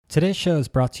Today's show is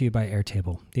brought to you by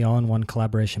Airtable, the all-in-one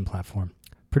collaboration platform.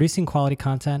 Producing quality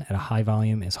content at a high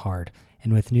volume is hard,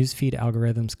 and with newsfeed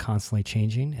algorithms constantly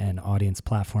changing and audience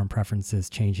platform preferences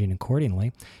changing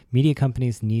accordingly, media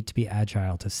companies need to be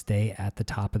agile to stay at the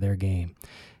top of their game.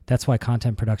 That's why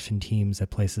content production teams at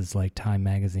places like Time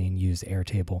Magazine use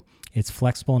Airtable. It's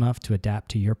flexible enough to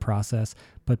adapt to your process,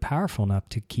 but powerful enough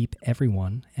to keep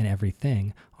everyone and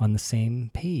everything on the same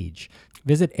page.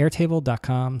 Visit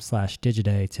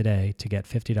airtable.com/digiday today to get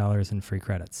 $50 in free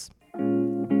credits.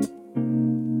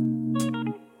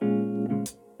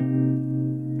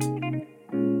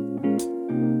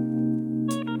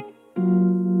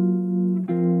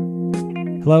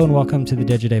 Hello and welcome to the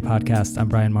Digiday podcast. I'm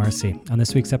Brian Morrissey. On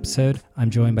this week's episode,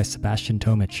 I'm joined by Sebastian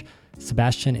Tomich.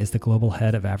 Sebastian is the global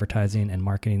head of advertising and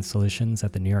marketing solutions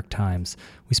at the New York Times.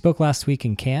 We spoke last week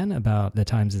in Cannes about the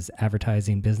Times'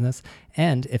 advertising business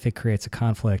and if it creates a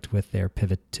conflict with their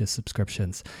pivot to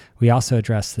subscriptions. We also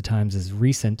addressed the Times'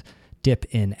 recent dip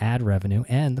in ad revenue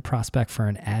and the prospect for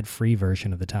an ad-free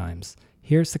version of the Times.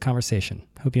 Here's the conversation.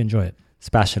 Hope you enjoy it.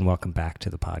 Sebastian, welcome back to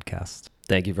the podcast.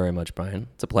 Thank you very much, Brian.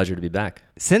 It's a pleasure to be back.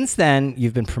 Since then,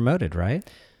 you've been promoted, right?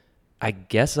 I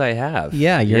guess I have.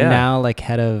 Yeah, you're now like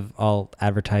head of all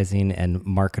advertising and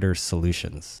marketer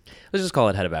solutions. Let's just call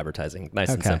it head of advertising. Nice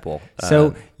and simple.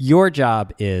 So your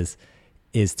job is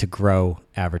to grow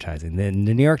advertising. The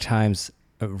New York Times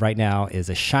right now is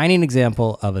a shining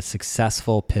example of a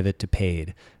successful pivot to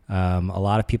paid. A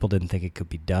lot of people didn't think it could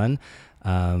be done.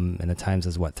 And the Times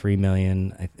is 3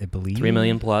 million, I believe. 3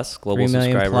 million plus global 3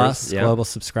 million subscribers. Plus global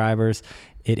subscribers.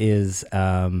 It is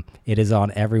on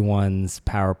everyone's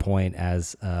PowerPoint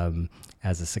as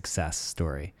a success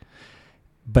story.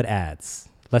 But ads.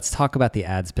 Let's talk about the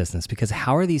ads business, because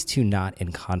how are these two not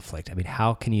in conflict? I mean,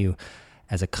 how can you,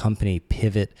 as a company,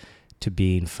 pivot to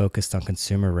being focused on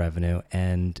consumer revenue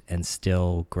and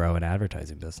still grow an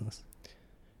advertising business?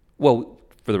 Well,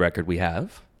 for the record, we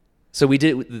have. So we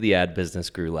did. The ad business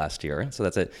grew last year, so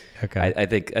that's it. Okay. I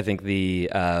think the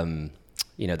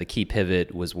the key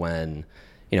pivot was when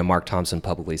Mark Thompson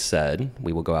publicly said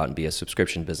we will go out and be a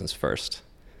subscription business first,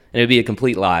 and it would be a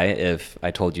complete lie if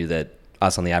I told you that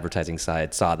us on the advertising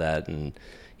side saw that and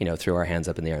threw our hands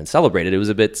up in the air and celebrated. It was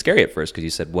a bit scary at first because you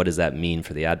said, what does that mean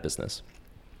for the ad business?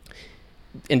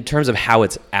 In terms of how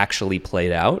it's actually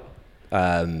played out,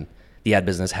 the ad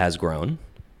business has grown.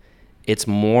 It's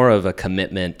more of a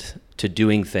commitment to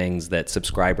doing things that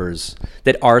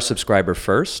are subscriber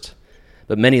first,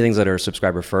 but many things that are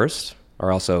subscriber first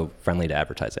are also friendly to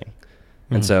advertising.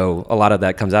 Mm-hmm. And so a lot of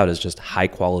that comes out as just high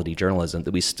quality journalism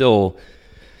that we still,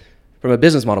 from a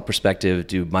business model perspective,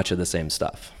 do much of the same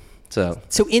stuff. So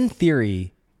in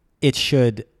theory, it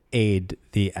should aid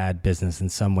the ad business in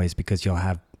some ways because you'll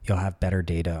have better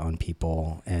data on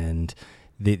people, and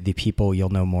the people, you'll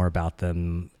know more about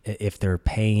them. If they're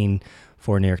paying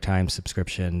for a New York Times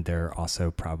subscription, they're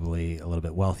also probably a little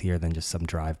bit wealthier than just some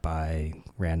drive-by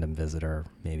random visitor.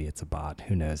 Maybe it's a bot.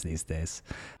 Who knows these days?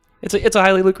 It's a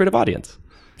highly lucrative audience.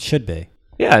 Should be.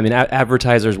 Yeah, I mean,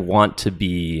 advertisers want to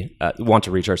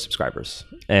reach our subscribers,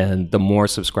 and the more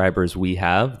subscribers we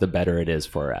have, the better it is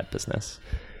for our ad business.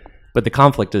 But the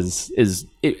conflict I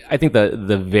think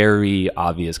the very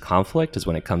obvious conflict is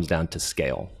when it comes down to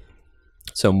scale.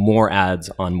 So more ads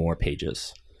on more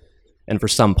pages. And for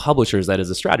some publishers, that is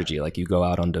a strategy. Like you go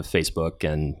out onto Facebook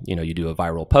and you do a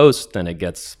viral post and it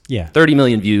gets 30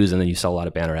 million views, and then you sell a lot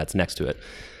of banner ads next to it.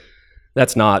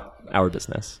 That's not our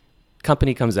business.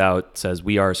 Company comes out, says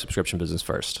we are a subscription business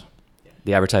first.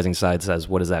 The advertising side says,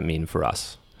 what does that mean for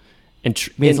us?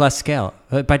 It means less scale.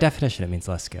 By definition, it means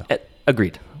less scale.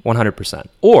 Agreed, 100%.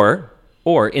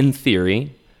 Or in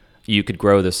theory, you could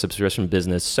grow the subscription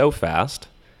business so fast,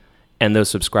 and those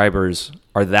subscribers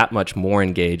are that much more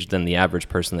engaged than the average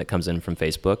person that comes in from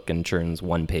Facebook and churns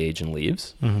one page and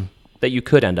leaves, that you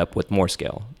could end up with more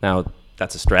scale. Now,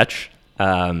 that's a stretch.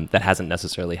 That hasn't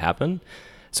necessarily happened.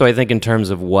 So I think in terms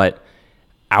of what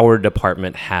our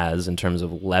department has in terms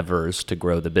of levers to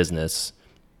grow the business,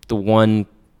 the one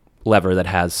lever that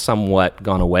has somewhat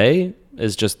gone away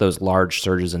is just those large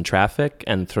surges in traffic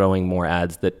and throwing more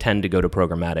ads that tend to go to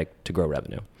programmatic to grow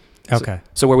revenue. Okay.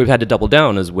 So where we've had to double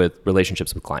down is with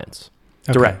relationships with clients.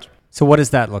 Okay. Direct. So what does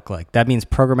that look like? That means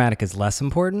programmatic is less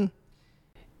important?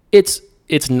 It's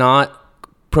not.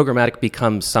 Programmatic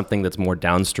becomes something that's more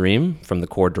downstream from the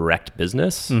core direct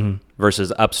business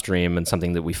versus upstream and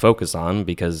something that we focus on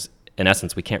because, in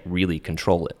essence, we can't really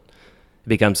control it. It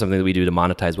becomes something that we do to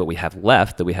monetize what we have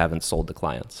left that we haven't sold to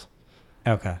clients.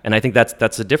 Okay. And I think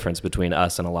that's the difference between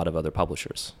us and a lot of other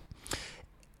publishers.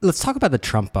 Let's talk about the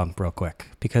Trump bump real quick,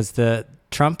 because the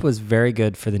Trump was very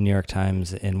good for the New York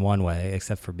Times in one way,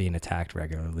 except for being attacked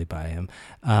regularly by him.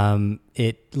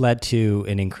 It led to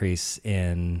an increase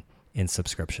in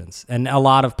subscriptions, and a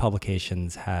lot of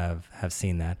publications have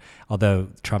seen that. Although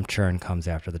Trump churn comes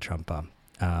after the Trump bump.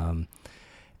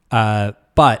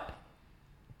 But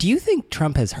do you think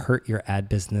Trump has hurt your ad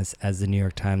business as the New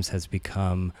York Times has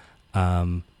become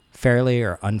fairly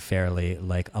or unfairly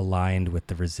like aligned with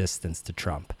the resistance to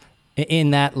Trump?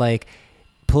 In that, like,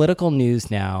 political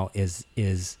news now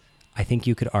is I think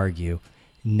you could argue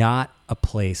not a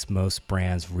place most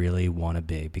brands really want to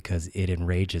be, because it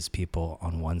enrages people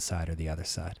on one side or the other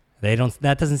side.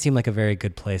 That doesn't seem like a very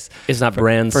good place. It's not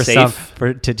brand safe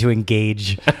to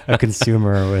engage a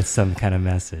consumer with some kind of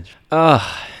message. Well,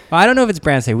 I don't know if it's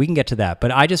brand safe. We can get to that,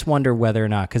 but I just wonder whether or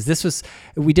not, because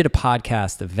we did a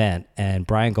podcast event, and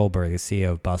Brian Goldberg, the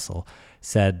CEO of Bustle,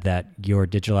 said that your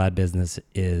digital ad business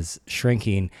is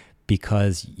shrinking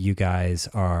because you guys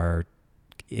are,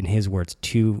 in his words,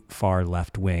 too far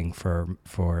left wing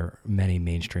for many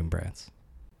mainstream brands.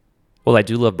 Well, I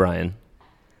do love Brian,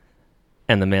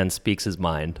 and the man speaks his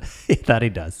mind. That he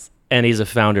does. And he's a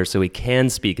founder, so he can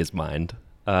speak his mind.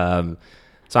 So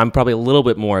I'm probably a little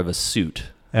bit more of a suit.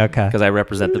 Okay. Because I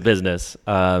represent the business.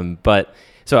 But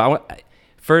so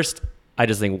first, I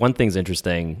just think one thing's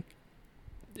interesting,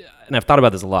 and I've thought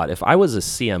about this a lot. If I was a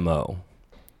CMO,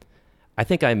 I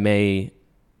think I may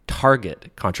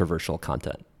target controversial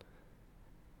content.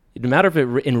 No matter if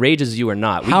it enrages you or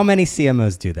not. How many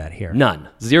CMOs do that here? None.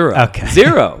 Zero. Okay.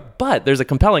 Zero. But there's a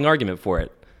compelling argument for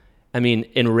it. I mean,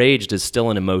 enraged is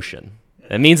still an emotion.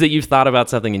 It means that you've thought about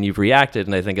something and you've reacted,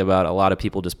 and I think about a lot of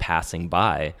people just passing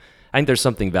by. I think there's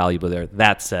something valuable there.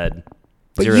 That said,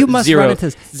 but you must run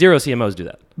into zero CMOs do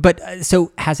that. But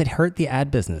so has it hurt the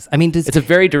ad business? I mean, it's a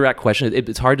very direct question.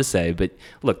 It's hard to say, but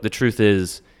look, the truth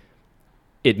is,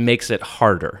 it makes it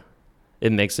harder.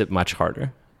 It makes it much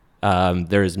harder.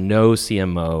 There is no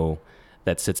CMO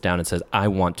that sits down and says, I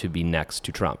want to be next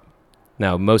to Trump.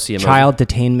 Now, most CMOs... Child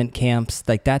detainment camps,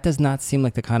 like that does not seem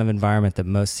like the kind of environment that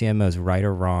most CMOs, right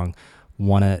or wrong,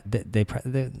 want to... They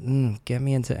get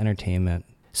me into entertainment.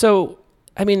 So,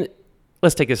 I mean,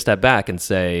 let's take a step back and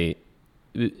say,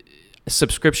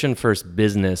 subscription first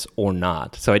business or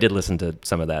not. So I did listen to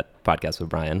some of that podcast with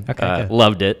Brian. Okay,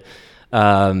 loved it.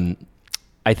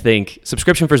 I think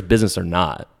subscription first business or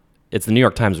not, it's the New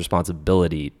York Times'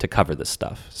 responsibility to cover this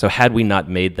stuff. So had we not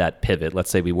made that pivot, let's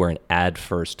say we were an ad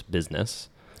first business,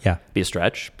 be a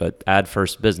stretch, but ad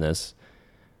first business,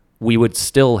 we would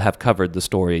still have covered the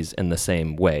stories in the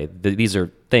same way. These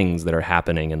are things that are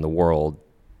happening in the world,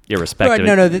 irrespective.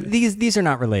 No, these are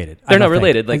not related. They're not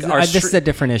related. Like this is a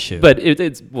different issue. But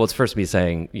it's first me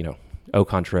saying, au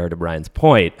contraire to Brian's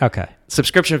point. Okay.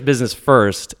 Subscription business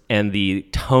first and the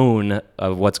tone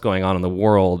of what's going on in the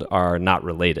world are not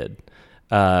related.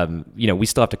 We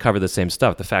still have to cover the same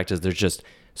stuff. The fact is there's just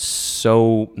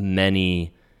so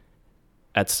many,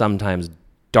 at sometimes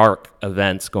dark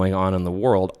events going on in the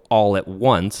world all at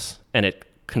once, and it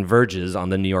converges on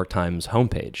the New York Times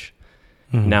homepage.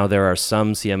 Mm-hmm. Now, there are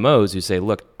some CMOs who say,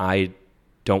 look, I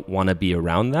don't want to be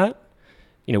around that.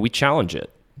 We challenge it.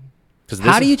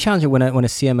 How do you challenge it when a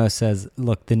CMO says,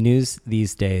 look, the news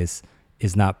these days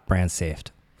is not brand safe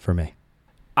for me?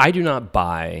 I do not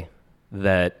buy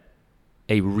that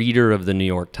a reader of the New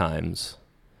York Times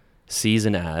sees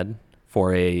an ad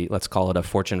for let's call it a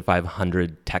Fortune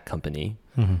 500 tech company,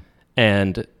 mm-hmm.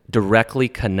 and directly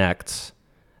connects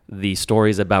the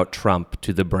stories about Trump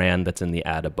to the brand that's in the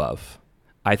ad above.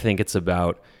 I think it's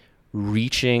about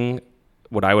reaching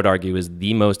what I would argue is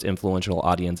the most influential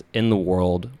audience in the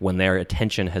world when their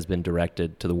attention has been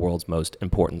directed to the world's most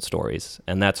important stories.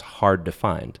 And that's hard to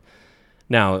find.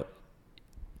 Now,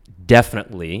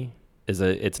 definitely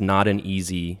it's not an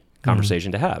easy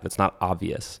conversation mm-hmm. to have. It's not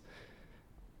obvious.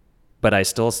 But I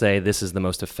still say this is the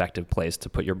most effective place to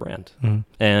put your brand. Mm-hmm.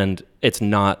 And it's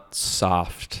not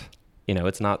soft,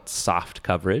 it's not soft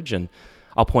coverage. And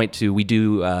I'll point to, we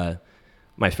do,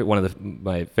 one of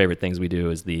my favorite things we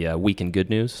do is the Week in Good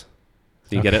News.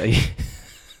 So you get it.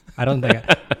 I don't think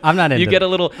I'm not into. You get a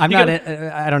little.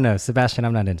 I don't know, Sebastian.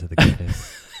 I'm not into the good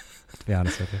news. To be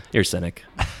honest with you, you're a cynic.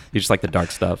 You just like the dark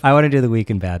stuff. I want to do the Week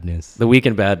in Bad News. The Week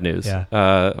in Bad News. Yeah.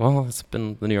 Well, it's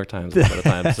been the New York Times a lot of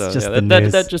times. So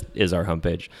that just is our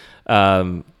homepage.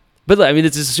 But I mean,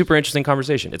 it's a super interesting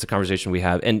conversation. It's a conversation we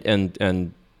have,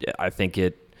 and I think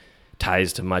it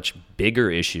ties to much bigger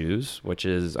issues, which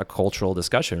is a cultural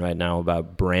discussion right now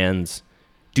about brands.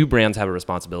 Do brands have a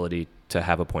responsibility to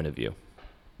have a point of view?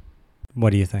 What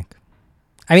do you think?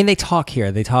 I mean, they talk here.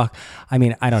 I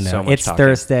mean, I don't know. So much It's talking.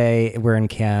 Thursday. We're in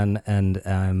Cannes, and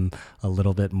I'm a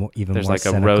little bit more, even There's more like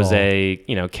cynical. a rosé,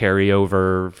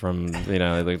 carryover from,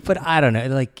 like, But I don't know.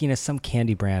 Like, some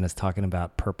candy brand is talking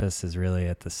about purpose is really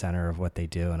at the center of what they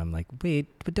do. And I'm like,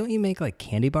 wait, but don't you make like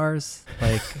candy bars?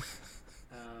 Like,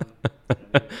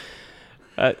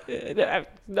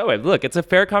 no, look, it's a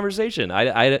fair conversation.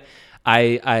 I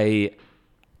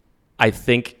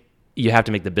think you have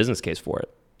to make the business case for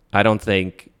it. I don't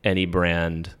think any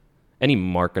brand, any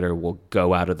marketer will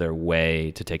go out of their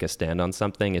way to take a stand on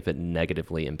something if it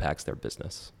negatively impacts their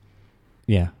business.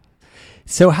 yeah.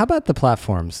 So how about the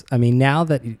platforms? I mean, now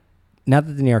that the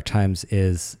New York Times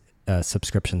is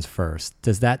subscriptions first,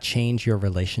 does that change your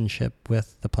relationship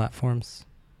with the platforms?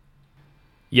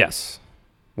 Yes,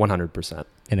 100%.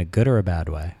 In a good or a bad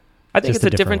way? I think Just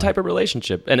it's a different way. type of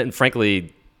relationship. And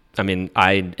frankly, I mean,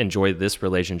 I enjoy this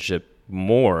relationship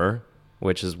more,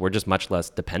 which is we're just much less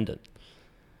dependent.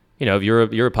 If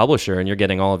you're a publisher and you're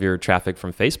getting all of your traffic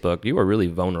from Facebook, you are really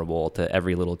vulnerable to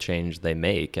every little change they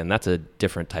make. And that's a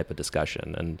different type of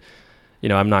discussion. And,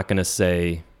 I'm not going to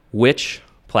say which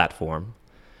platform,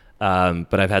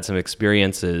 but I've had some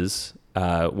experiences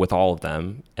with all of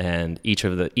them, and each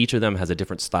of them has a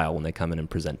different style when they come in and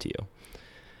present to you.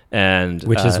 And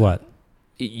which is what?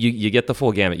 You get the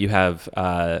full gamut. You have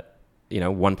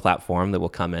one platform that will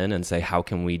come in and say, how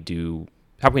can we do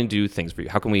things for you?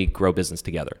 How can we grow business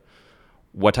together?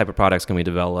 What type of products can we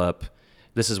develop?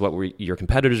 This is what your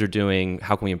competitors are doing.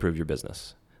 How can we improve your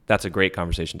business? That's a great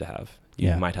conversation to have.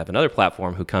 You might have another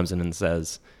platform who comes in and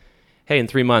says, hey, in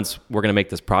 3 months, we're going to make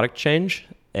this product change,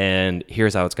 and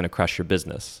here's how it's going to crush your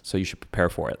business. So you should prepare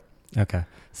for it. Okay.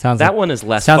 One is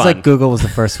less fun. Sounds like Google was the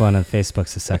first one and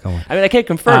Facebook's the second one. I mean, I can't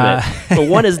confirm it, but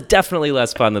one is definitely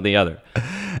less fun than the other.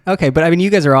 Okay, but I mean, you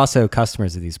guys are also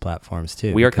customers of these platforms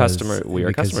too. We are because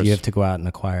customers. You have to go out and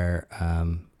acquire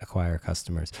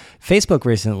customers. Facebook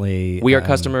recently. We are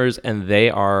customers, and they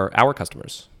are our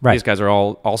customers. Right. These guys are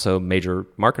all also major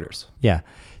marketers. Yeah.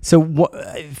 So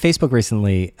Facebook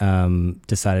recently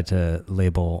decided to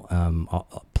label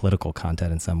political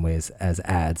content in some ways as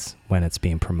ads when it's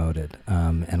being promoted,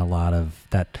 and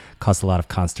that caused a lot of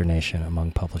consternation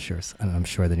among publishers, and I'm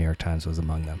sure the New York Times was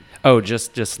among them. Oh,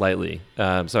 just slightly.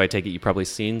 So I take it you've probably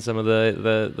seen some of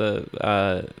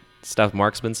the stuff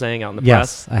Mark's been saying out in the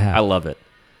press. Yes, I have. I love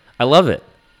it.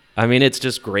 I mean, it's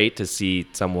just great to see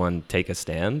someone take a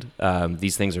stand.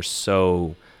 These things are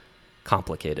so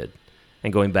complicated.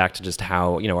 And going back to just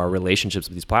how, our relationships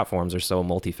with these platforms are so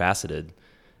multifaceted,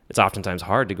 it's oftentimes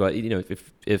hard to go,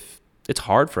 if it's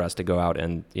hard for us to go out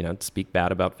and, speak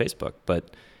bad about Facebook. But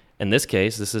in this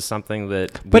case, this is something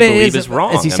that we believe is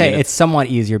wrong. As you say, it's somewhat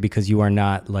easier because you are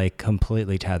not like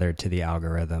completely tethered to the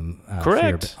algorithm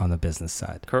correct. On the business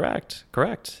side. Correct.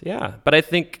 Yeah. But I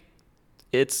think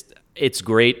it's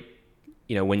great.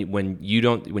 When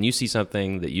you see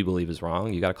something that you believe is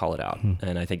wrong, you got to call it out. Mm-hmm.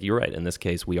 And I think you're right. In this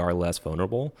case, we are less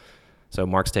vulnerable. So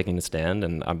Mark's taking the stand,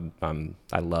 and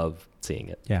I love seeing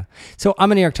it. Yeah. So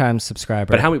I'm a New York Times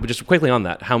subscriber. But just quickly on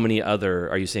that,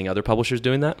 are you seeing other publishers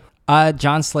doing that?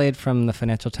 John Slade from the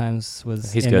Financial Times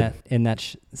was in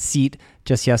that seat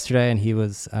just yesterday, and he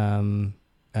was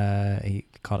he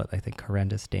called it, I think,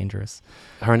 horrendous, dangerous.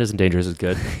 Horrendous and dangerous is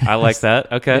good. I like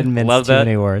that. Okay, love that. Too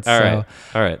many words. All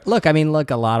right. Look,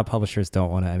 a lot of publishers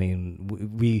don't want to. I mean,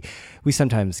 we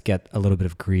sometimes get a little bit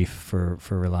of grief for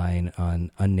relying on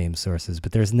unnamed sources,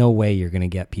 but there's no way you're going to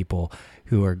get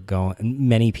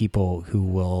many people who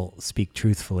will speak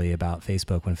truthfully about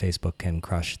Facebook when Facebook can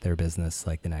crush their business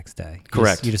like the next day.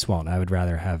 Correct. You just won't. I would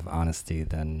rather have honesty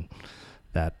than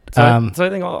that. So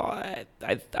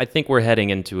I think we're heading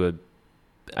into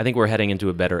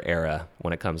a better era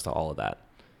when it comes to all of that.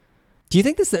 Do you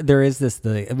think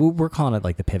we're calling it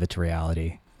like the pivot to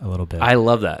reality a little bit? I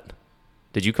love that.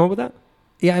 Did you come up with that?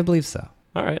 Yeah, I believe so.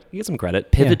 All right, you get some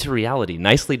credit. Pivot to reality.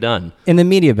 Nicely done. In the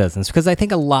media business, because I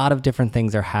think a lot of different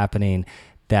things are happening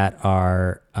that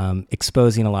are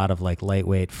exposing a lot of like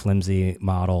lightweight, flimsy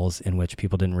models in which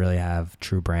people didn't really have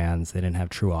true brands. They didn't have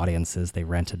true audiences. They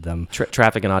rented them.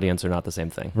 Traffic and audience are not the same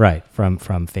thing. Right, from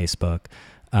Facebook.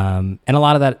 And a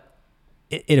lot of that,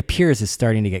 it appears, is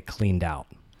starting to get cleaned out.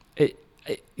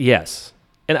 Yes.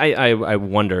 And I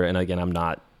wonder, and again, I'm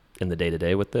not in the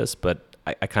day-to-day with this, but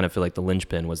I kind of feel like the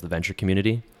linchpin was the venture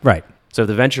community. Right. So if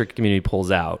the venture community pulls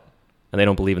out and they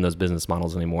don't believe in those business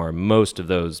models anymore, most of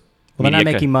those... Well, they're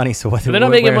not making money, so what? They're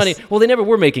not making money. Well, they never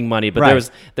were making money, but right.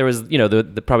 there was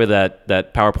probably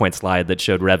that PowerPoint slide that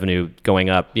showed revenue going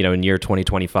up. In year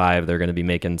 2025, they're going to be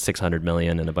making $600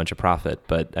 million and a bunch of profit.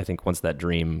 But I think once that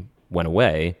dream went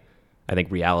away, I think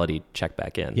reality check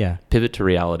back in. Yeah. Pivot to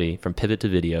reality, from pivot to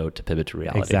video to pivot to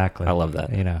reality. Exactly. I love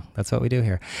that. That's what we do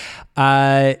here.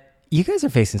 You guys are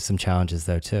facing some challenges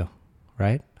though too,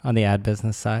 right? On the ad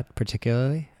business side,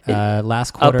 particularly.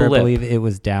 Last quarter, I believe it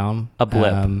was down. A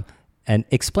blip. And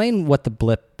explain what the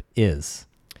blip is.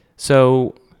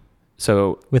 So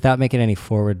without making any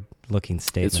forward-looking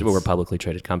statements. We're a publicly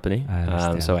traded company, I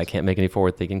understand. so I can't make any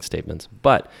forward-thinking statements.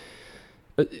 But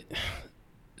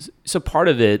so part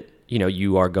of it,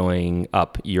 you are going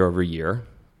up year over year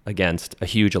against a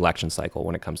huge election cycle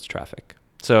when it comes to traffic.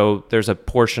 So there's a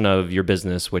portion of your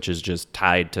business which is just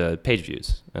tied to page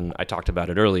views, and I talked about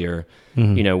it earlier.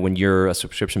 Mm-hmm. When you're a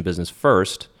subscription business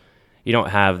first, you don't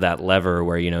have that lever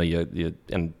where I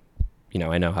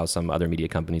know how some other media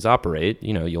companies operate.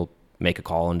 You'll make a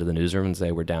call into the newsroom and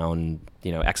say we're down,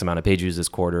 X amount of page views this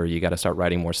quarter. You got to start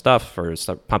writing more stuff or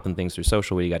start pumping things through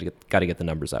social. You got to get the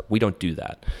numbers up. We don't do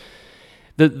that.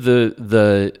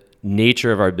 The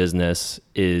nature of our business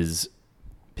is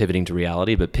pivoting to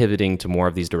reality, but pivoting to more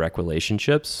of these direct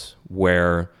relationships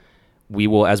where we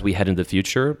will, as we head into the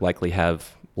future, likely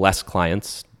have less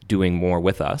clients doing more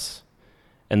with us.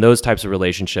 And those types of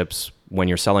relationships, when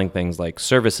you're selling things like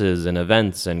services and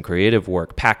events and creative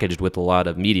work packaged with a lot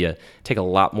of media, take a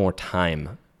lot more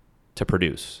time to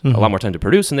produce, mm-hmm. a lot more time to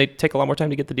produce, and they take a lot more time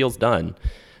to get the deals done.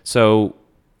 So,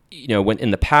 when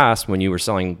in the past, when you were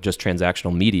selling just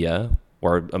transactional media,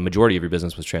 or a majority of your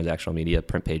business was transactional media,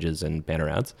 print pages and banner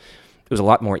ads, it was a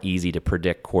lot more easy to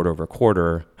predict quarter over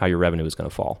quarter how your revenue is going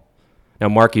to fall. Now,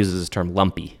 Mark uses this term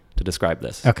lumpy to describe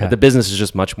this. Okay. The business is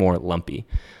just much more lumpy.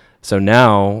 So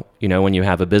now, when you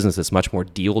have a business that's much more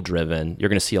deal driven, you're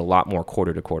going to see a lot more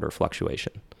quarter to quarter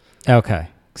fluctuation. Okay.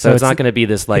 So it's not going to be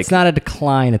this it's not a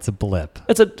decline, it's a blip.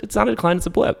 It's not a decline, it's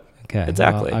a blip. Okay.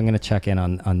 Exactly. Well, I'm going to check in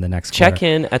on the next quarter. Check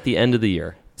in at the end of the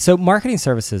year. So marketing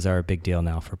services are a big deal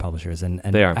now for publishers. And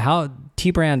they are. How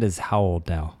T-Brand is how old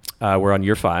now? We're on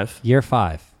year 5. Year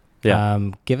 5. Yeah.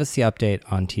 Give us the update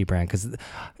on T-Brand, because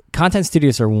content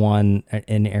studios are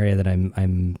an area that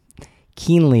I'm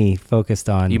keenly focused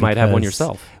on. You might have one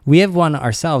yourself. We have one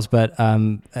ourselves, but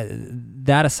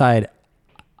that aside,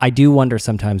 I do wonder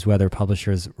sometimes whether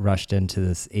publishers rushed into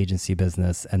this agency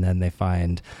business and then they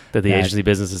find that the agency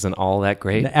business isn't all that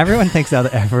great. Everyone thinks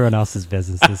that everyone else's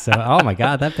business is so, oh my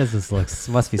God, that business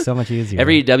must be so much easier.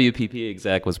 Every WPP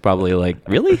exec was probably like,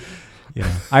 really?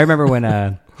 Yeah. I remember when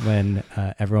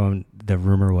everyone, the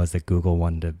rumor was that Google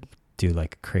wanted to do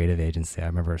like a creative agency. I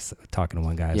remember talking to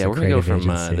one guy. Yeah, we're going to go from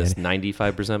this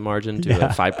 95% margin to a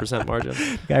 5% margin.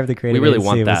 The guy with the creative we really agency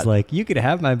want that. was like, you could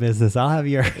have my business, I'll have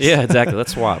yours. Yeah, exactly.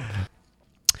 Let's swap.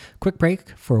 Quick break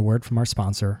for a word from our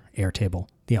sponsor, Airtable,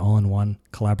 the all-in-one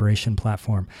collaboration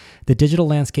platform. The digital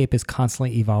landscape is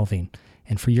constantly evolving,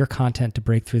 and for your content to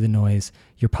break through the noise,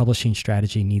 your publishing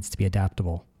strategy needs to be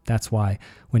adaptable. That's why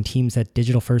when teams at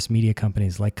digital-first media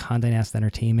companies like Condé Nast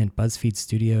Entertainment, BuzzFeed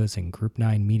Studios, and Group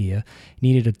 9 Media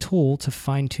needed a tool to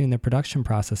fine-tune their production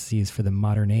processes for the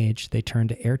modern age, they turned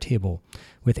to Airtable.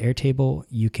 With Airtable,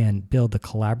 you can build the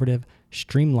collaborative,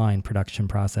 streamlined production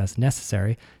process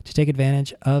necessary to take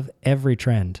advantage of every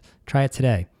trend. Try it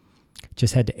today.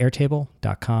 Just head to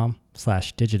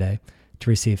airtable.com/digiday to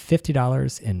receive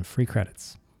 $50 in free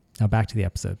credits. Now back to the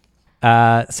episode.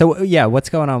 What's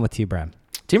going on with T-Brand?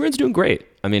 T-Brand's doing great.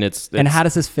 I mean, it's and how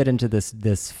does this fit into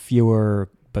this fewer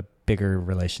but bigger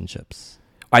relationships?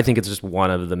 I think it's just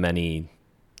one of the many,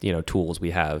 tools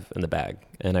we have in the bag,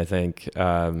 and I think,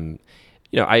 I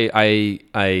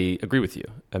agree with you.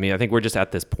 I mean, I think we're just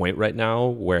at this point right now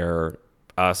where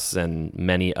us and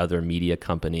many other media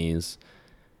companies,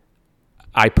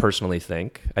 I personally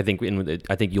think, I think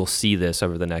you'll see this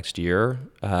over the next year.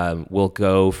 We'll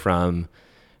go from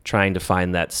trying to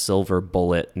find that silver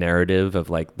bullet narrative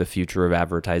of like the future of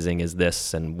advertising is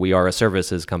this, and we are a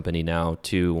services company now,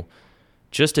 to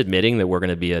just admitting that we're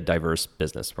going to be a diverse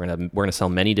business. We're going to sell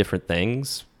many different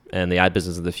things, and the ad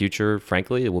business of the future,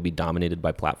 frankly, it will be dominated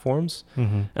by platforms.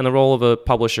 Mm-hmm. And the role of a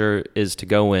publisher is to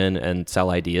go in and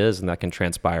sell ideas, and that can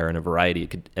transpire in a variety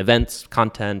of events,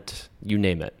 content, you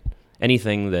name it. Any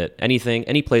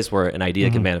place where an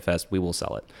idea can manifest, we will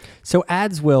sell it. So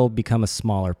ads will become a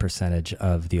smaller percentage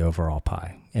of the overall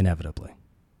pie, inevitably.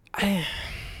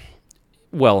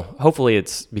 Well, hopefully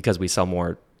it's because we sell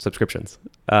more subscriptions.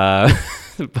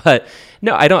 But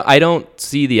no, I don't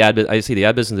see the ad. I see the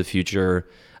ad business in the future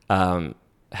have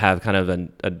kind of a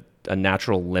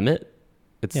natural limit.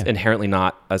 It's inherently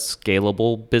not a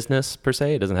scalable business per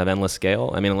se. It doesn't have endless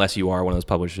scale. I mean, unless you are one of those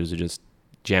publishers who just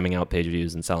jamming out page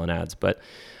views and selling ads. But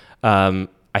I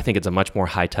think it's a much more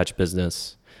high touch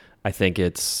business. I think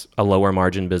it's a lower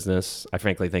margin business. I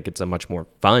frankly think it's a much more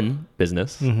fun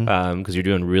business because you're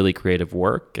doing really creative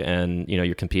work and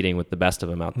you're competing with the best of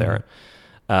them out there.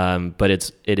 But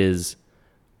it is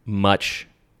much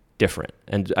different.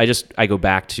 And I go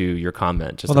back to your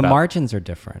comment. The margins are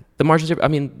different. The margins are, I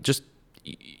mean, just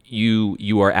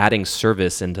you are adding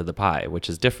service into the pie, which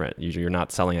is different. You're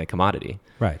not selling a commodity.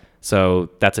 Right. So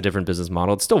that's a different business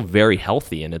model. It's still very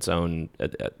healthy in its own,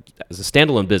 as a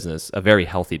standalone business, a very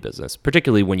healthy business,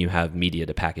 particularly when you have media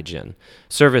to package in.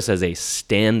 Service as a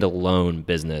standalone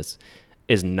business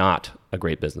is not a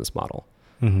great business model.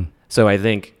 So I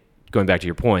think, going back to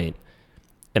your point,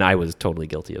 and I was totally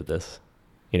guilty of this,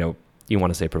 you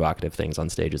want to say provocative things on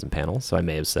stages and panels. So I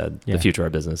may have said the future of our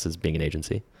business is being an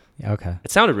agency. Okay. It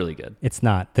sounded really good. It's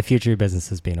not. The future of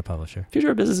business is being a publisher.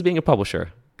 Future of business is being a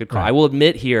publisher. Good call. Right. I will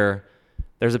admit here,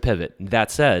 there's a pivot.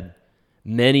 That said,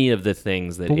 many of the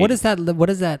things that... But what does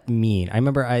that mean? I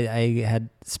remember I had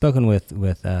spoken with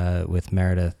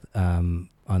Meredith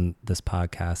on this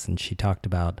podcast, and she talked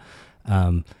about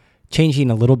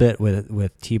changing a little bit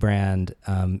with T-Brand,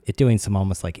 it doing some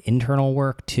almost like internal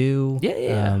work too.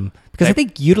 Yeah. Because I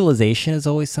think utilization is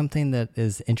always something that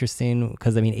is interesting,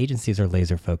 because I mean agencies are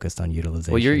laser focused on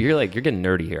utilization. Well, you're getting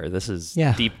nerdy here. This is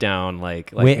deep down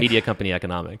like media company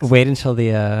economics. Wait until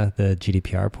the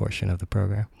GDPR portion of the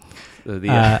program. Can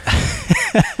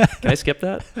I skip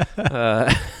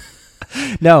that?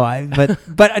 No,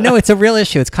 but no, it's a real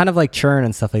issue. It's kind of like churn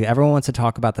and stuff like that. Everyone wants to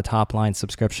talk about the top line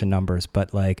subscription numbers,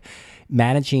 but like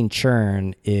managing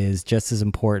churn is just as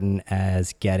important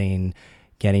as getting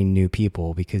new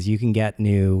people, because you can get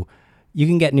new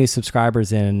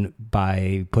subscribers in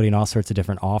by putting all sorts of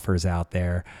different offers out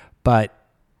there. But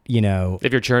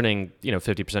if you're churning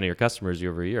 50% of your customers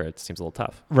year over year, it seems a little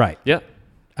tough. Right. Yeah.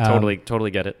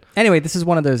 Totally get it. Anyway, this is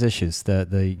one of those issues.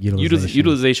 The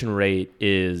utilization rate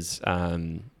is,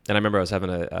 and I remember I was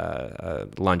having a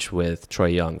lunch with Troy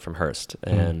Young from Hearst,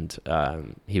 and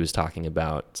he was talking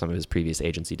about some of his previous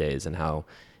agency days and how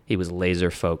he was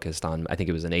laser focused on, I think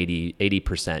it was an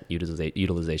 80%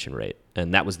 utilization rate,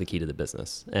 and that was the key to the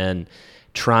business. And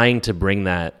trying to bring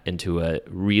that into a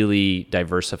really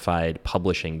diversified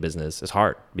publishing business is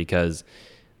hard, because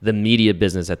the media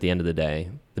business at the end of the day,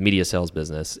 the media sales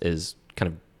business, is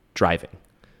kind of driving.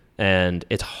 And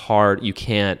it's hard. You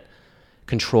can't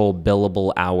control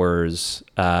billable hours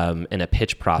in a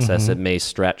pitch process that may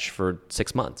stretch for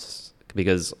 6 months,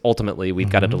 because ultimately we've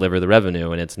got to deliver the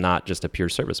revenue, and it's not just a pure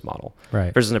service model.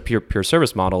 Right. Versus in a pure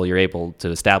service model, you're able to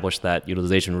establish that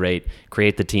utilization rate,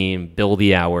 create the team, bill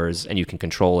the hours, and you can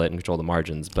control it and control the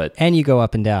margins. And you go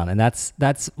up and down, and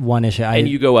that's one issue.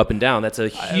 You go up and down. That's a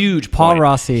huge Paul point.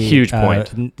 Rossi, huge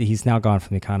point. He's now gone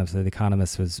from The Economist. The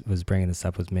Economist was bringing this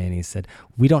up with me, and he said,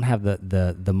 we don't have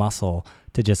the muscle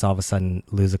to just all of a sudden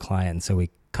lose a client, and so we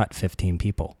cut 15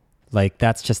 people. Like,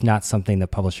 that's just not something that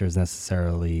publishers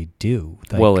necessarily do.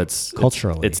 Like, it's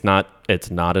culturally. It's not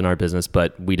in our business,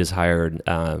 but we just hired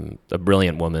a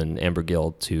brilliant woman, Amber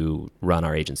Gill, to run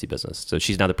our agency business. So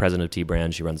she's now the president of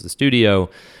T-Brand. She runs the studio.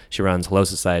 She runs Hello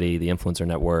Society, the Influencer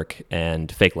Network,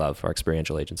 and Fake Love, our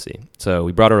experiential agency. So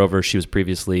we brought her over. She was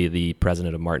previously the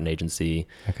president of Martin Agency.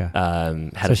 Okay. Head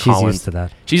so of she's Collins. used to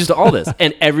that. She's used to all this.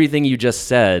 And everything you just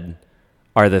said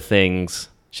are the things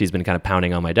she's been kind of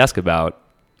pounding on my desk about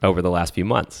over the last few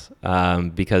months,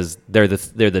 because they're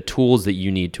the tools that you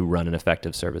need to run an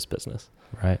effective service business.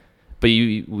 Right. But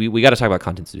we got to talk about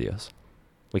content studios.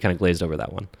 We kind of glazed over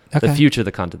that one. Okay. The future of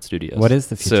the content studios. What is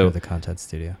the future of the content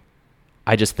studio?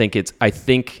 I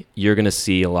think you're going to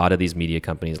see a lot of these media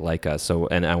companies like us. So,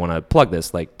 and I want to plug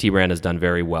this, like T-Brand has done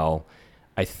very well.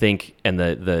 I think, and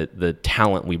the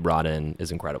talent we brought in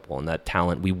is incredible, and that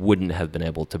talent we wouldn't have been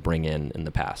able to bring in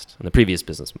the past, in the previous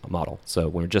business model. So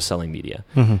when we're just selling media.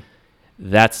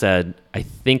 That said, I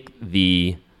think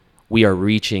we are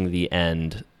reaching the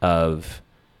end of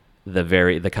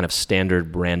the kind of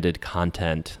standard branded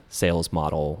content sales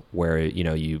model where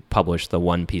you publish the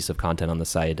one piece of content on the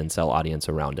site and sell audience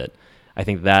around it. I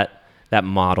think that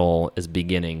model is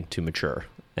beginning to mature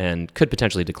and could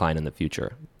potentially decline in the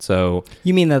future. So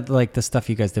you mean that, like, the stuff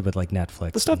you guys did with like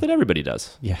Netflix, the stuff that everybody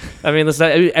does? Yeah. I mean,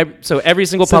 so every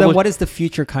single. So then, what does the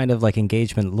future kind of like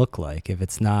engagement look like if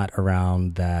it's not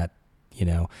around that?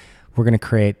 We're going to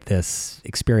create this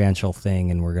experiential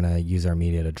thing, and we're going to use our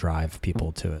media to drive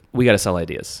people to it. We got to sell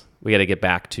ideas. We got to get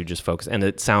back to just focus. And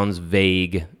it sounds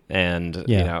vague and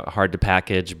hard to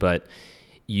package, but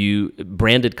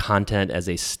branded content as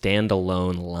a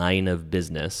standalone line of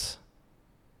business,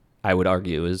 I would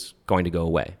argue, is going to go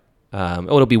away.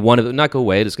 It'll be one of them, not go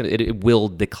away. It will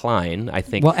decline, I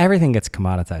think. Well, everything gets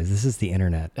commoditized. This is the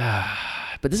internet.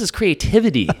 But this is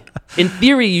creativity. In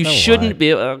theory, you So shouldn't what?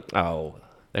 be.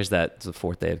 There's that. It's the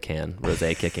fourth day of Cannes.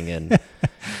 Rosé kicking in.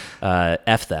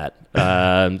 F that.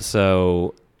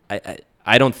 So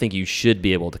I don't think you should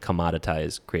be able to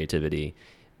commoditize creativity.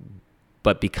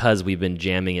 But because we've been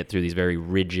jamming it through these very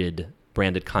rigid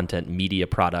branded content media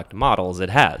product models,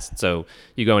 it has. So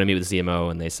you go in and meet with the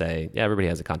CMO and they say, yeah, everybody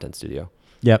has a content studio.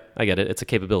 Yep. I get it. It's a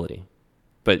capability.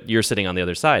 But you're sitting on the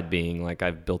other side being like,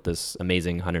 I've built this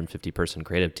amazing 150 person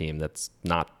creative team that's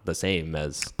not the same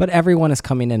as. But everyone is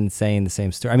coming in and saying the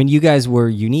same story. I mean, you guys were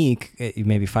unique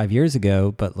maybe 5 years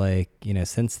ago, but like, you know,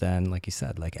 since then, like you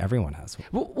said, like everyone has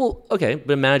one. Well, okay.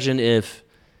 But imagine if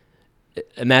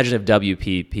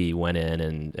WPP went in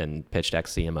and pitched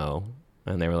X CMO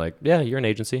and they were like, yeah, you're an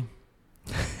agency.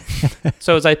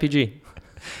 So is IPG.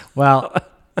 Well,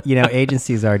 you know,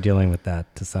 agencies are dealing with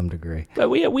that to some degree. But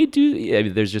we do. I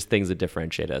mean, there's just things that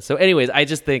differentiate us. So, anyways, I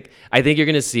think you're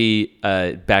going to see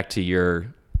back to your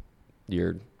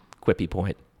quippy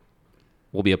point.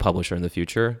 We'll be a publisher in the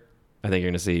future. I think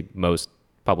you're going to see most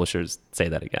publishers say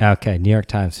that again. Okay, New York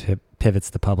Times pivots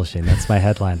to publishing. That's my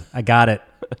headline. I got it.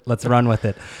 Let's run with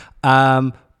it.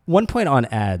 One point on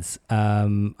ads.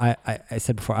 I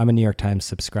said before, I'm a New York Times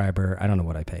subscriber. I don't know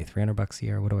what I pay. $300 a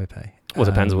year. What do I pay? Well,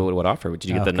 it depends what offer. Did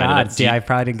you get the 99? See, I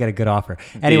probably didn't get a good offer.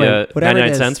 Anyway, whatever 99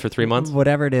 it is, cents for 3 months?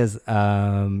 Whatever it is,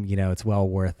 you know, it's well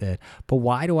worth it. But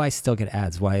why do I still get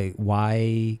ads?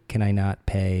 Why can I not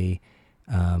pay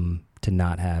to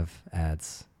not have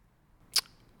ads?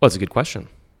 Well, it's a good question.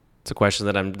 It's a question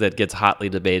that gets hotly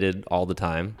debated all the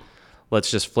time. Let's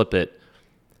just flip it.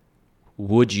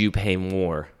 Would you pay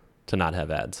more to not have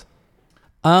ads?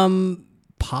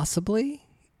 Possibly.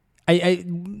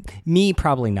 Me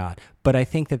probably not, but I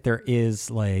think that there is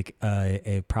like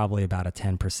probably about a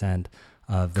 10%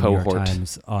 of the cohort. New York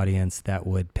Times audience that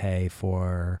would pay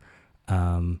for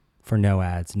no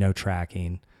ads, no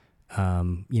tracking.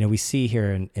 You know, we see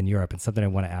here in Europe, and something I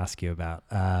want to ask you about.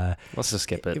 Let's just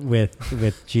skip it with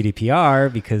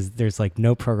GDPR, because there's like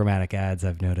no programmatic ads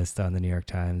I've noticed on the New York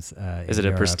Times. Is it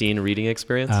a pristine reading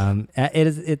experience? It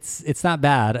is. It's not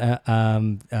bad.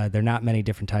 There are not many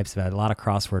different types of ads. A lot of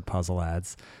crossword puzzle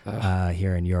ads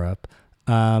here in Europe.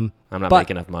 I'm not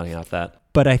making enough money off that.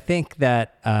 But I think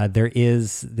that there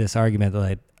is this argument that,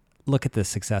 like, look at the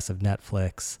success of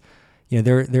Netflix. You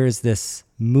know, there is this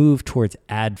move towards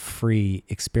ad-free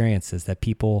experiences that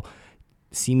people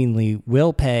seemingly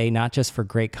will pay not just for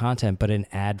great content, but an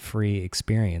ad-free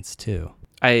experience too.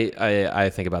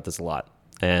 I think about this a lot,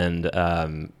 and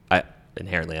I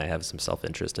have some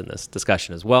self-interest in this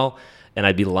discussion as well. And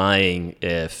I'd be lying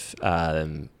if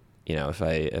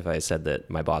if I said that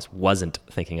my boss wasn't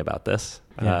thinking about this.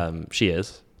 Yeah. She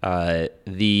is. My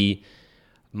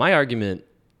argument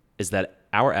is that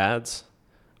our ads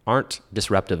aren't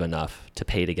disruptive enough to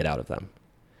pay to get out of them.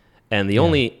 And the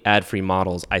only ad-free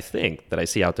models I think that I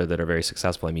see out there that are very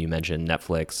successful, I mean, you mentioned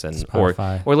Netflix and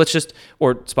Spotify.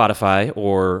 or Spotify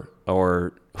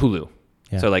or Hulu.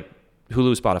 Yeah. So like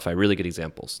Hulu, Spotify, really good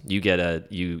examples. You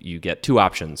get you get two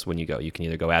options when you go. You can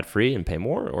either go ad-free and pay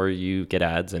more, or you get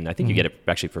ads, and I think you get it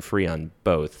actually for free on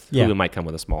both. Yeah. Hulu might come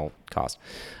with a small cost.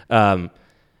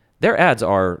 Their ads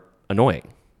are annoying.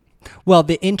 Well,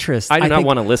 the interest. I do not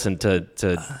want to listen to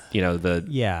the.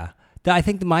 Yeah. I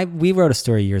think we wrote a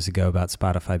story years ago about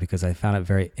Spotify because I found it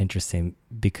very interesting,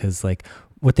 because like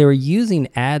what they were using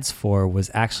ads for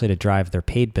was actually to drive their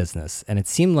paid business. And it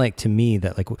seemed like to me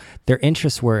that like their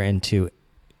interests were into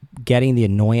getting the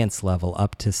annoyance level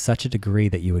up to such a degree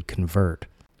that you would convert.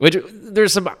 Which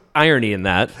there's some irony in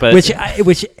that, but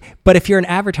but if you're an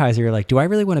advertiser, you're like, do I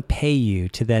really want to pay you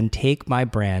to then take my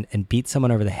brand and beat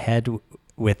someone over the head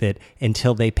with it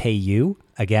until they pay you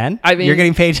again? I mean, you're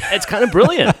getting paid. It's kind of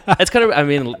brilliant.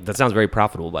 That sounds very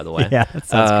profitable, by the way. Yeah, that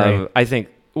sounds great. I think,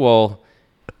 well,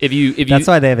 if you that's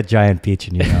why they have a giant peach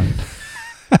in your mouth.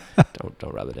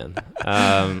 don't rub it in.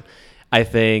 I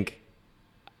think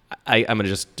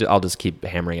I'll just keep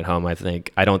hammering it home.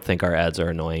 I don't think our ads are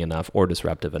annoying enough or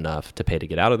disruptive enough to pay to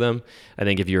get out of them. I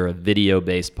think if you're a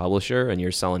video-based publisher and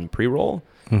you're selling pre-roll,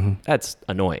 that's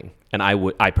annoying. And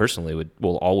I personally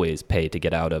will always pay to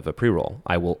get out of a pre-roll.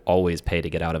 I will always pay to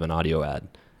get out of an audio ad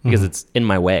because it's in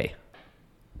my way.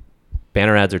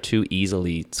 Banner ads are too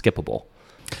easily skippable.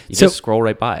 You just scroll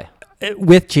right by.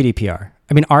 With GDPR,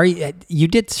 I mean, you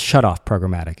did shut off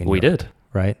programmatic in Europe, did.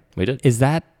 Right? We did. Is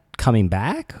that coming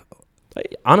back?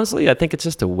 Honestly, I think it's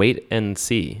just a wait and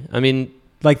see. I mean,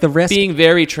 like the risk being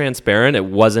very transparent, it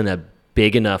wasn't a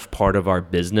big enough part of our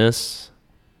business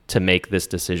to make this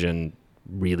decision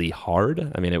really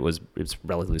hard. I mean, it's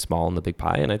relatively small in the big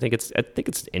pie, and I think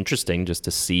it's interesting just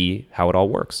to see how it all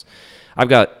works. I've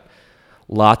got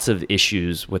lots of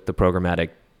issues with the programmatic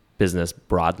business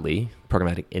broadly,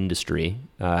 programmatic industry.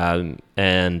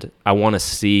 And I want to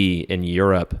see in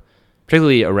Europe,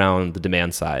 particularly around the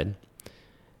demand side,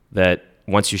 that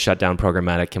once you shut down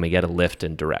programmatic, can we get a lift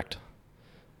in direct?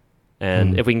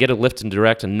 And if we can get a lift in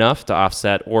direct enough to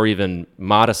offset or even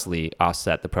modestly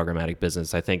offset the programmatic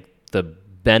business, I think the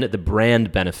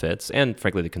brand benefits and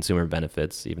frankly the consumer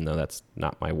benefits, even though that's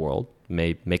not my world,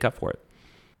 may make up for it.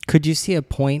 Could you see a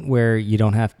point where you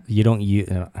don't use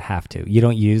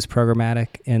programmatic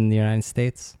in the United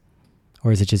States,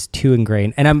 or is it just too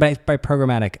ingrained? And by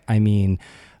programmatic, I mean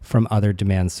from other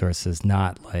demand sources,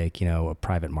 not like, a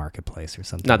private marketplace or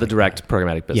something. Not the like direct that.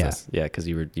 programmatic business. Yeah, because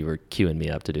you were queuing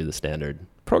me up to do the standard.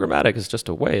 Programmatic is just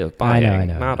a way of buying, I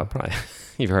know. not a price.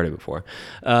 You've heard it before.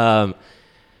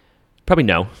 Probably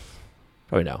no.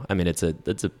 I mean, it's a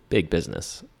big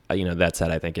business. That said,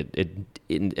 I think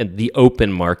the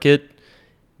open market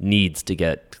needs to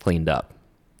get cleaned up,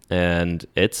 and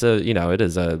it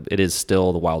is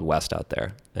still the Wild West out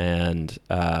there. And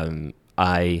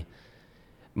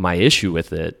my issue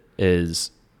with it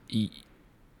is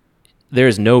there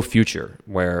is no future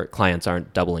where clients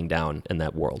aren't doubling down in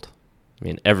that world. I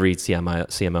mean, every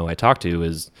CMO I talk to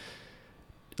is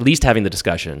at least having the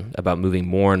discussion about moving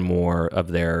more and more of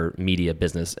their media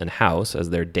business in-house as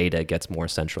their data gets more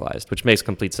centralized, which makes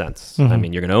complete sense. I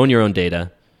mean, you're going to own your own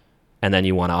data, and then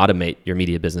you want to automate your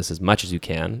media business as much as you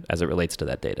can as it relates to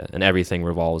that data. And everything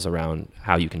revolves around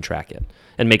how you can track it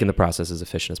and making the process as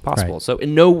efficient as possible. Right. So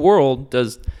in no world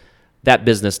does that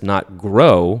business not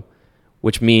grow,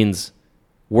 which means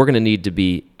we're going to need to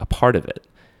be a part of it.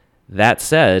 That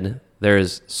said,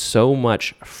 there's so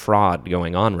much fraud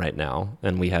going on right now,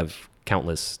 and we have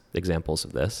countless examples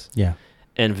of this. Yeah.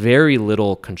 And very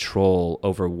little control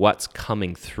over what's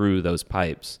coming through those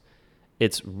pipes.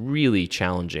 It's really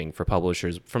challenging for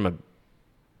publishers from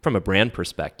a brand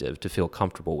perspective to feel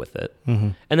comfortable with it. Mm-hmm.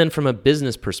 And then from a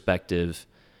business perspective,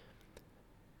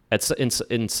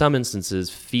 in some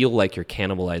instances, feel like you're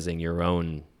cannibalizing your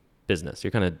own business. You're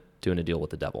kind of doing a deal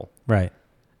with the devil. Right.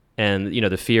 And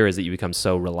the fear is that you become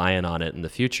so reliant on it in the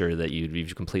future that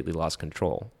you've completely lost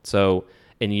control. So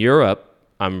in Europe,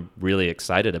 I'm really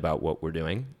excited about what we're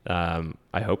doing.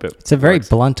 I hope it's a very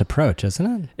blunt approach,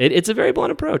 isn't it? It's a very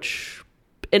blunt approach.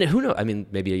 And who knows? I mean,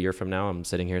 maybe a year from now, I'm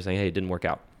sitting here saying, hey, it didn't work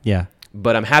out. Yeah.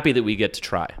 But I'm happy that we get to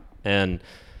try. And,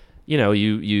 you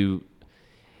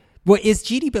Well, is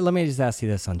GDPR? Let me just ask you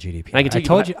this on GDPR.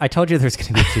 I told you there's going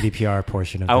to be a GDPR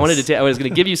portion of this. I was going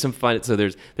to give you some fun. So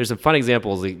there's some fun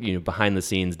examples, behind the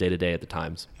scenes, day to day at the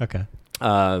Times. Okay.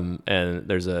 And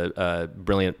there's a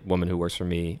brilliant woman who works for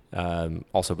me,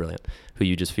 also brilliant, who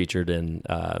you just featured in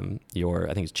I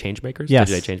think it's Changemakers. Yes.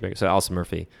 Digital Changemakers. So Alison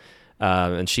Murphy,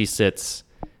 and she sits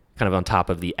kind of on top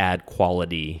of the ad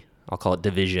quality, I'll call it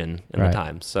division in the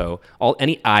Times. So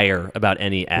any ire about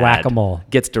any ad whack-a-mole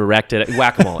gets directed at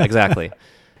whack-a-mole. Exactly.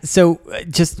 So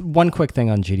just one quick thing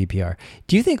on GDPR.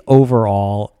 Do you think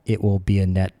overall it will be a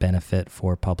net benefit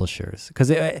for publishers?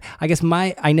 Because I guess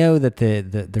I know that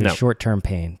there's short-term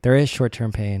pain. There is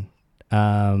short-term pain.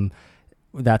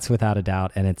 That's without a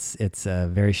doubt. And it's a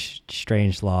very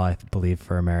strange law, I believe,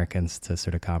 for Americans to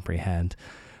sort of comprehend.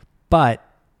 But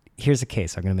here's a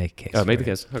case. I'm going to make a case. Oh, make the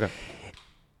case. Okay.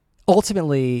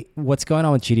 Ultimately, what's going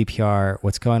on with GDPR,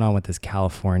 what's going on with this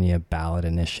California ballot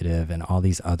initiative and all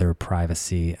these other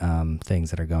privacy things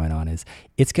that are going on is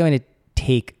it's going to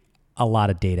take a lot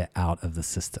of data out of the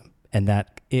system, and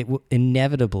that it will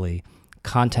inevitably,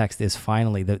 context is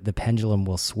finally, the pendulum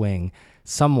will swing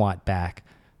somewhat back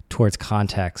towards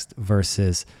context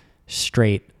versus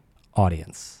straight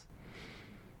audience.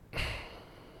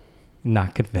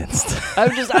 Not convinced.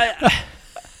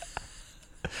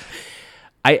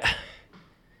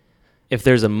 If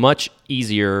there's a much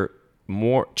easier,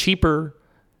 more cheaper,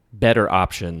 better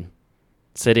option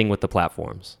sitting with the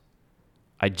platforms,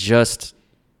 I just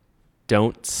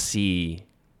don't see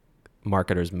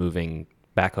marketers moving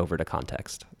back over to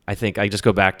context. I think I just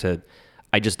go back to,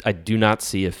 I do not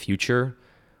see a future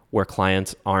where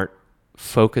clients aren't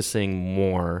focusing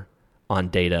more on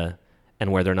data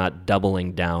and where they're not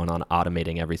doubling down on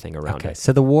automating everything around it.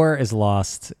 So the war is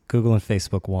lost. Google and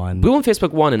Facebook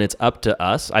won. And it's up to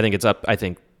us. I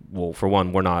think, well, for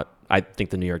one, I think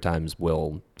the New York Times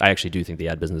will, I actually do think the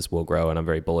ad business will grow, and I'm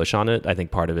very bullish on it. I think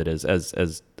part of it is,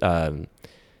 as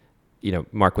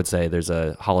Mark would say, there's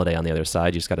a holiday on the other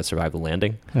side. You just got to survive the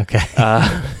landing. Okay.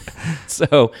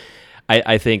 So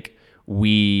I think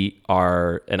we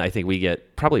are, and I think we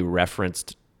get probably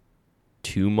referenced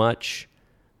too much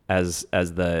as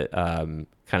the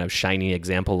kind of shiny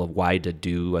example of why to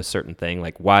do a certain thing,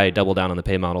 like why double down on the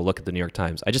pay model, look at the New York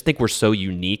Times. I just think we're so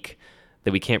unique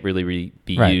that we can't really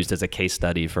be used as a case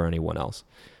study for anyone else.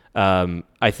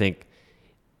 I think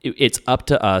it's up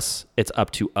to us. It's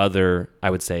up to other, I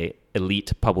would say,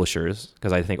 elite publishers,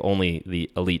 because I think only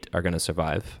the elite are going to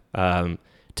survive,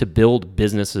 to build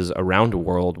businesses around a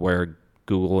world where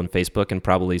Google and Facebook and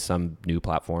probably some new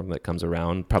platform that comes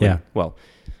around, probably, well,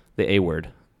 the A word,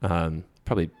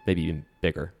 probably maybe even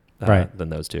bigger than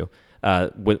those two,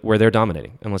 where they're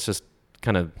dominating. And let's just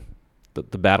kind of,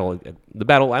 the battle,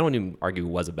 I don't even argue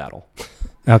was a battle.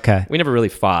 Okay. We never really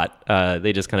fought.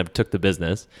 They just kind of took the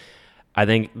business. I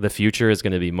think the future is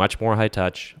going to be much more high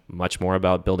touch, much more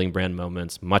about building brand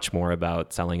moments, much more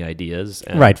about selling ideas.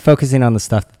 And focusing on the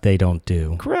stuff that they don't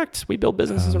do. Correct. We build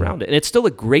businesses around it. And it's still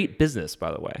a great business,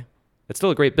 by the way. It's still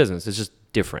a great business. It's just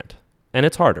different. And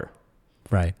it's harder.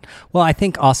 Right. Well, I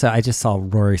think also, I just saw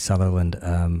Rory Sutherland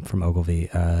from Ogilvy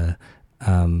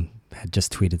had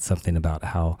just tweeted something about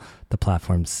how the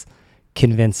platforms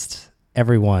convinced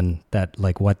everyone that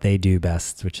like what they do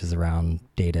best, which is around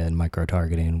data and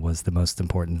micro-targeting, was the most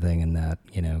important thing, and that,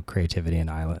 you know, creativity and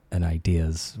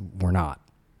ideas were not.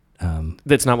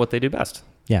 That's not what they do best.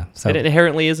 Yeah. So it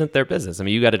inherently isn't their business. I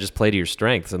mean, you got to just play to your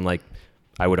strengths. And like,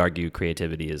 I would argue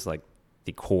creativity is like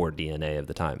the core DNA of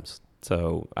the Times.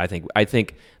 So I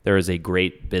think there is a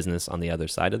great business on the other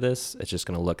side of this. It's just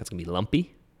going to be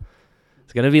lumpy.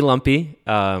 It's going to be lumpy.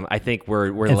 I think we're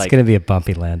it's going to be a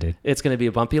bumpy landing. It's going to be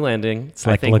a bumpy landing. It's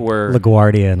like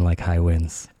LaGuardia and like high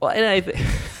winds. Well, and I think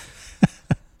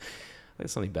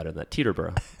something better than that.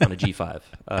 Teterboro on a G5.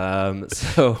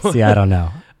 See, I don't know.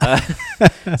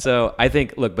 So I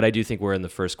think, but I do think we're in the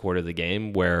first quarter of the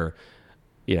game where,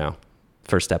 you know,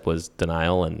 first step was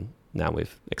denial, and now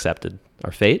we've accepted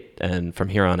our fate. And from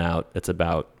here on out, it's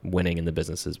about winning in the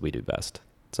businesses we do best.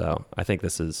 So I think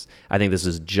this is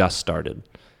just started.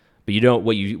 But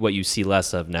what you see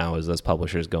less of now is those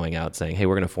publishers going out saying, hey,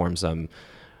 we're going to form some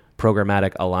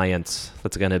programmatic alliance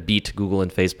that's going to beat Google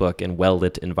and Facebook in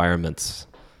well-lit environments.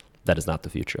 That is not the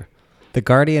future. The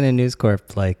Guardian and News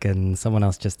Corp, and someone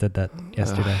else just did that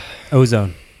yesterday.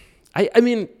 Ozone. I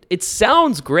mean, it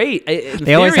sounds great.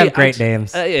 They always have great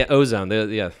names. Yeah, Ozone.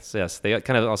 Yes. They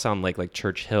kind of all sound like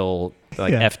Churchill,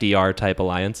 FDR type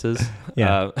alliances.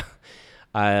 Yeah.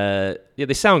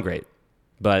 They sound great,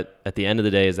 but at the end of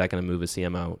the day, is that going to move a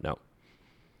CMO? No.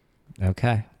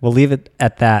 Okay. We'll leave it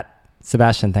at that.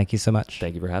 Sebastian, thank you so much.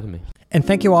 Thank you for having me. And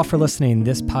thank you all for listening.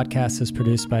 This podcast is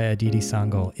produced by Aditi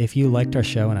Sangal. If you liked our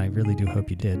show, and I really do hope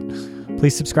you did,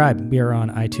 please subscribe. We are on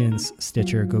iTunes,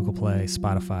 Stitcher, Google Play,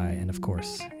 Spotify, and of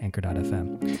course,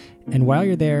 Anchor.fm. And while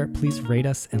you're there, please rate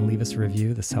us and leave us a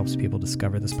review. This helps people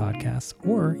discover this podcast.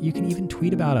 Or you can even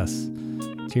tweet about us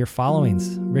to your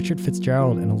followings. Richard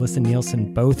Fitzgerald and Alyssa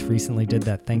Nielsen both recently did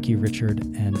that. Thank you, Richard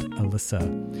and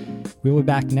Alyssa. We'll be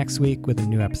back next week with a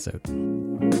new episode.